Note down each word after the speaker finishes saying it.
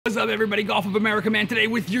What's up, everybody? Golf of America man today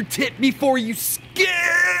with your tip before you skip.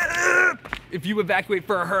 If you evacuate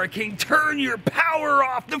for a hurricane, turn your power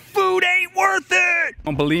off. The food ain't worth it.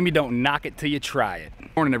 Don't believe me? Don't knock it till you try it.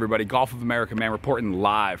 Morning, everybody. Golf of America man reporting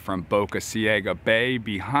live from Boca Ciega Bay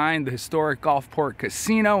behind the historic Gulfport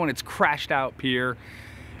Casino and its crashed out pier.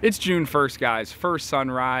 It's June 1st, guys. First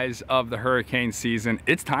sunrise of the hurricane season.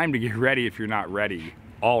 It's time to get ready if you're not ready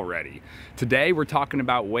already. Today we're talking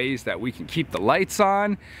about ways that we can keep the lights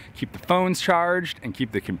on, keep the phones charged, and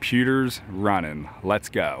keep the computers running. Let's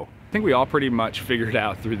go. I think we all pretty much figured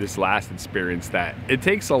out through this last experience that it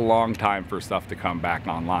takes a long time for stuff to come back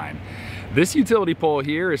online. This utility pole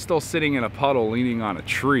here is still sitting in a puddle leaning on a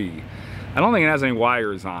tree. I don't think it has any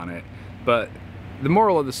wires on it, but the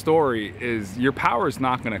moral of the story is your power is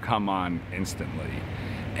not going to come on instantly.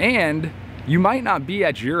 And you might not be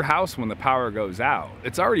at your house when the power goes out.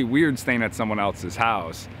 It's already weird staying at someone else's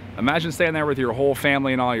house. Imagine staying there with your whole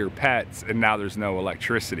family and all your pets and now there's no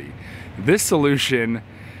electricity. This solution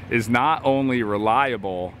is not only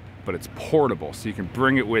reliable, but it's portable, so you can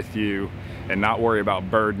bring it with you and not worry about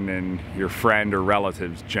burdening your friend or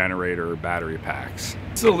relative's generator or battery packs.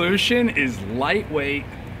 Solution is lightweight,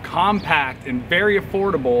 compact, and very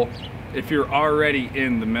affordable if you're already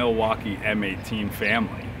in the Milwaukee M18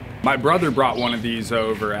 family. My brother brought one of these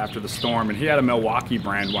over after the storm and he had a Milwaukee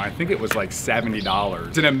brand one. I think it was like $70.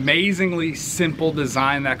 It's an amazingly simple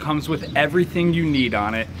design that comes with everything you need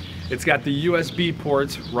on it. It's got the USB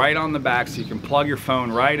ports right on the back so you can plug your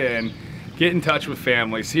phone right in, get in touch with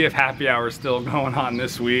family, see if happy hour is still going on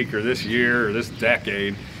this week or this year or this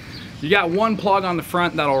decade. You got one plug on the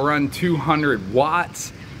front that'll run 200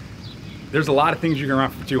 watts. There's a lot of things you can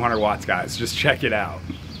run for 200 watts, guys. Just check it out.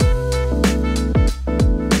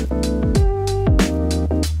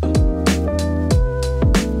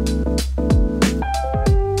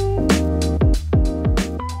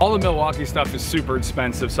 All the Milwaukee stuff is super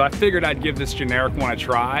expensive, so I figured I'd give this generic one a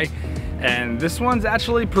try. And this one's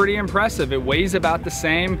actually pretty impressive. It weighs about the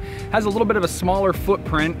same, has a little bit of a smaller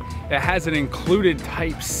footprint. It has an included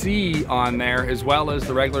Type-C on there, as well as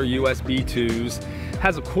the regular USB 2s.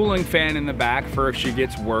 Has a cooling fan in the back for if she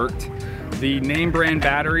gets worked. The name brand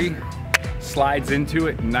battery slides into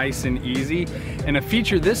it nice and easy. And a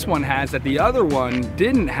feature this one has that the other one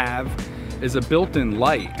didn't have is a built-in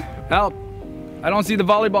light. Well, I don't see the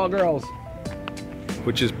volleyball girls,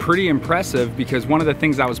 which is pretty impressive because one of the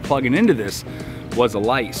things I was plugging into this was a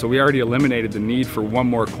light. So we already eliminated the need for one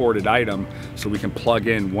more corded item so we can plug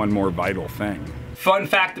in one more vital thing. Fun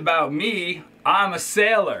fact about me, I'm a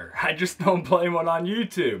sailor. I just don't play one on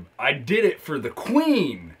YouTube. I did it for the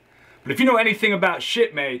queen. But if you know anything about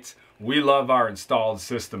shipmates, we love our installed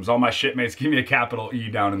systems. All my shipmates, give me a capital E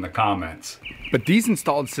down in the comments. But these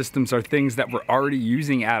installed systems are things that we're already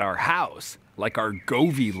using at our house, like our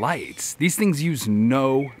Govee lights. These things use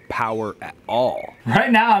no power at all.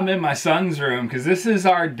 Right now I'm in my son's room because this is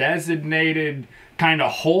our designated kind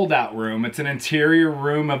of holdout room. It's an interior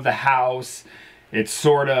room of the house. It's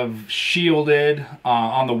sort of shielded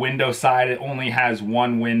on the window side. It only has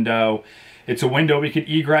one window. It's a window we could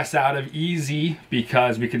egress out of easy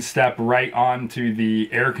because we could step right onto the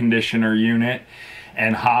air conditioner unit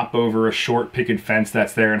and hop over a short picket fence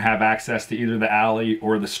that's there and have access to either the alley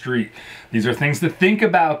or the street. These are things to think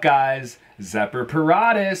about, guys. Zephyr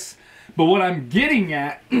Paratus. But what I'm getting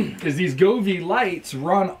at is these Govee lights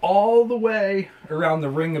run all the way around the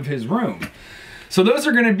ring of his room. So those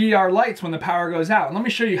are gonna be our lights when the power goes out. And let me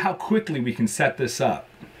show you how quickly we can set this up.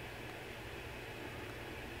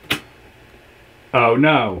 Oh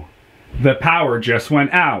no, the power just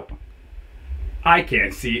went out. I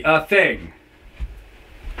can't see a thing.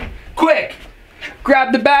 Quick,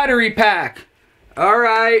 grab the battery pack. All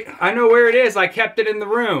right, I know where it is. I kept it in the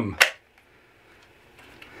room.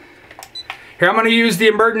 Here, I'm gonna use the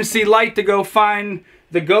emergency light to go find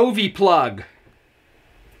the Govee plug.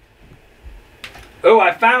 Oh,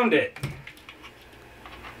 I found it.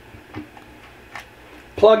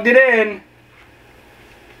 Plugged it in.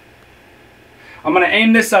 I'm gonna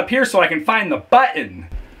aim this up here so I can find the button.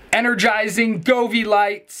 Energizing Govee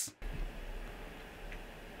lights.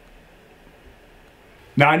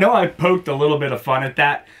 Now I know I poked a little bit of fun at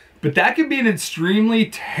that, but that can be an extremely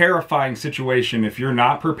terrifying situation if you're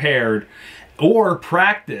not prepared or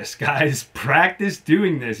practice, guys. Practice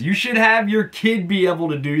doing this. You should have your kid be able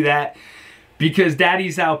to do that because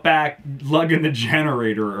daddy's out back lugging the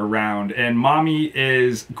generator around and mommy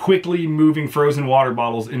is quickly moving frozen water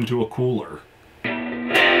bottles into a cooler.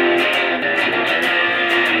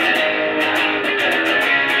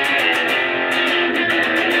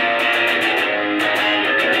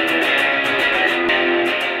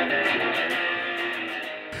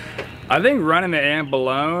 I think running the amp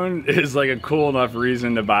alone is like a cool enough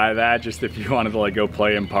reason to buy that, just if you wanted to like go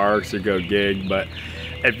play in parks or go gig. But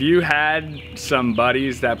if you had some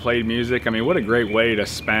buddies that played music, I mean, what a great way to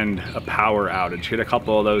spend a power outage. Hit a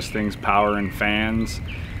couple of those things, powering fans,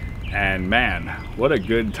 and man, what a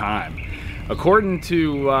good time. According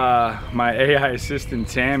to my AI assistant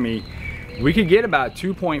Tammy, we could get about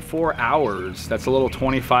 2.4 hours. That's a little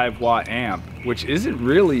 25-watt amp, which isn't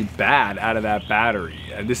really bad out of that battery.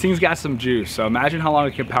 This thing's got some juice, so imagine how long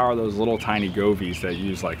it can power those little tiny Govies that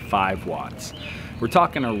use like 5 watts. We're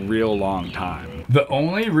talking a real long time. The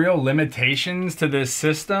only real limitations to this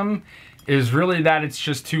system is really that it's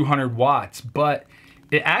just 200 watts, but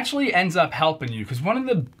it actually ends up helping you, because one of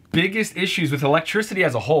the biggest issues with electricity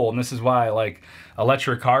as a whole, and this is why like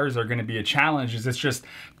electric cars are going to be a challenge, is it's just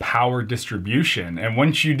power distribution. And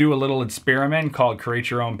once you do a little experiment called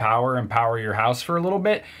create your own power and power your house for a little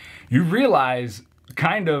bit, you realize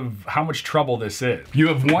kind of how much trouble this is. You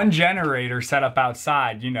have one generator set up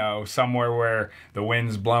outside, you know, somewhere where the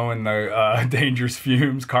wind's blowing the dangerous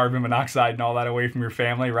fumes, carbon monoxide and all that away from your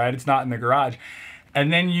family, right? It's not in the garage.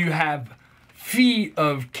 And then you have feet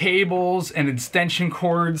of cables and extension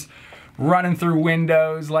cords running through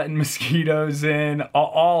windows, letting mosquitoes in,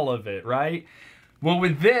 all of it, right? Well,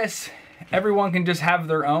 with this, everyone can just have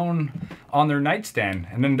their own on their nightstand.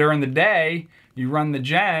 And then during the day, you run the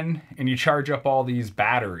gen and you charge up all these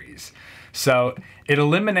batteries. So it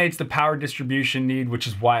eliminates the power distribution need, which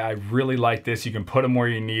is why I really like this. You can put them where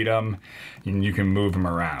you need them and you can move them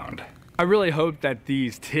around. I really hope that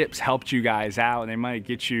these tips helped you guys out, and they might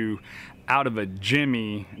get you out of a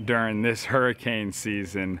jimmy during this hurricane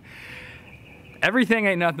season. Everything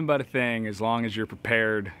ain't nothing but a thing as long as you're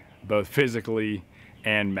prepared both physically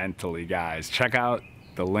and mentally, guys. Check out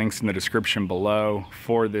the links in the description below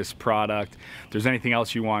for this product. If there's anything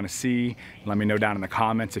else you want to see, let me know down in the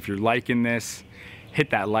comments. If you're liking this,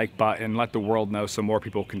 hit that like button, let the world know so more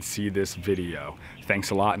people can see this video.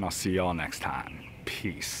 Thanks a lot, and I'll see y'all next time.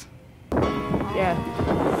 Peace. Yeah.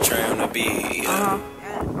 Try on the beat.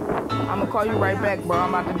 I'm gonna call you right back, bro.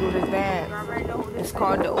 I'm about to do this dance. It's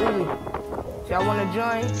called the Ooey. If y'all wanna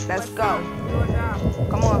join, let's go.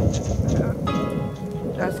 Come on.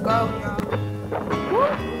 Let's go. Woo.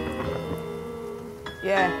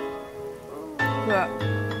 Yeah. Look.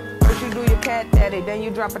 First you do your cat daddy, then you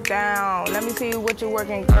drop it down. Let me see what you're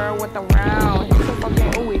working, girl, with the round. Hit the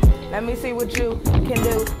fucking Ooey. Let me see what you can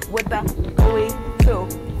do with the Ooey too.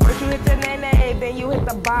 First you hit the nay-nay, then you hit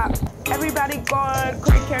the bop. Everybody going,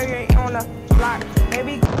 quick carrier on the block.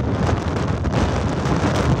 Maybe